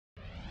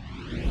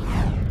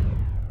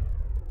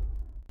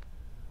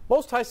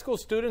Most high school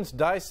students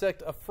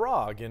dissect a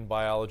frog in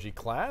biology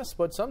class,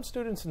 but some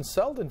students in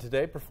Selden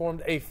today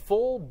performed a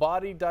full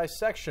body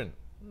dissection.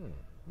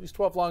 News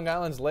 12 Long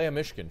Island's Leah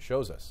Michigan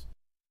shows us.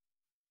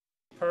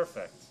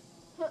 Perfect.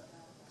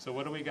 So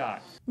what do we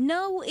got?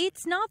 No,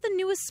 it's not the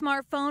newest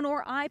smartphone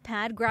or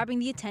iPad grabbing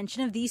the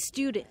attention of these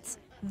students.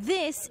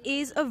 This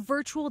is a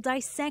virtual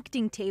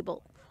dissecting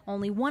table,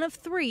 only one of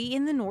 3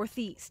 in the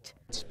Northeast.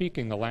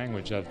 Speaking the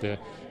language of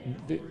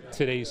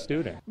today's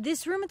student.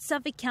 This room at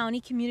Suffolk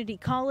County Community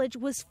College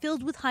was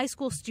filled with high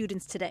school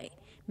students today,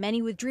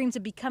 many with dreams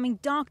of becoming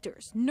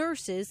doctors,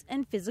 nurses,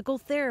 and physical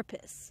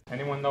therapists.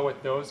 Anyone know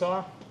what those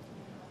are?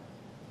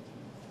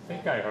 I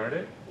think I heard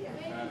it.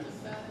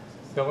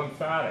 The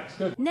lymphatics.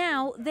 Good.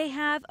 Now they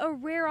have a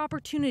rare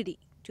opportunity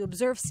to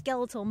observe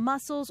skeletal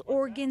muscles,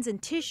 organs,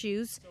 and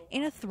tissues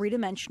in a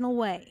 3-dimensional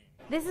way.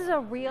 This is a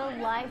real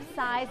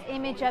life-size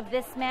image of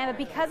this man, but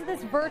because of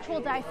this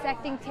virtual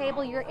dissecting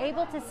table, you're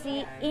able to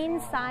see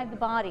inside the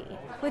body.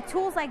 With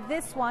tools like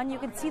this one, you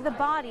can see the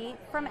body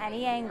from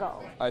any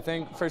angle. I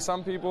think for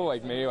some people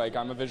like me,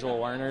 I'm a visual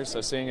learner,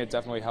 so seeing it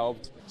definitely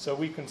helped. So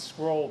we can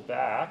scroll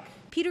back.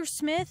 Peter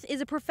Smith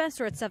is a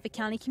professor at Suffolk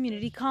County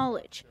Community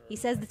College. He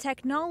says the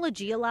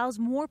technology allows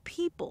more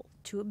people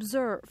to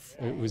observe.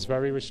 It was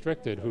very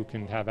restricted who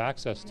can have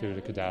access to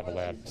the cadaver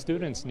lab.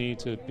 Students need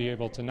to be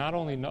able to not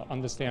only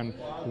understand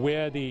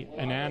where the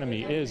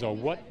anatomy is or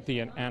what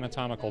the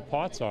anatomical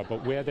parts are,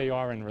 but where they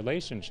are in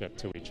relationship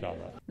to each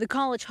other. The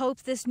college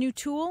hopes this new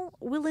tool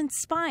will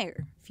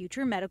inspire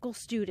future medical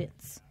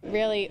students.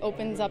 Really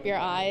opens up your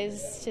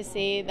eyes to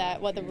see that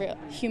what the real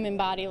human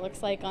body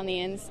looks like on the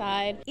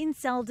inside. In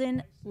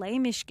Selden, Leah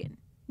Michigan,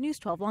 News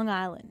 12 Long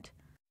Island.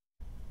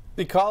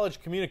 The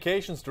college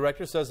communications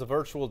director says the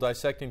virtual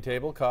dissecting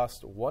table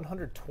cost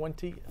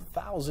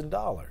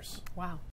 $120,000. Wow.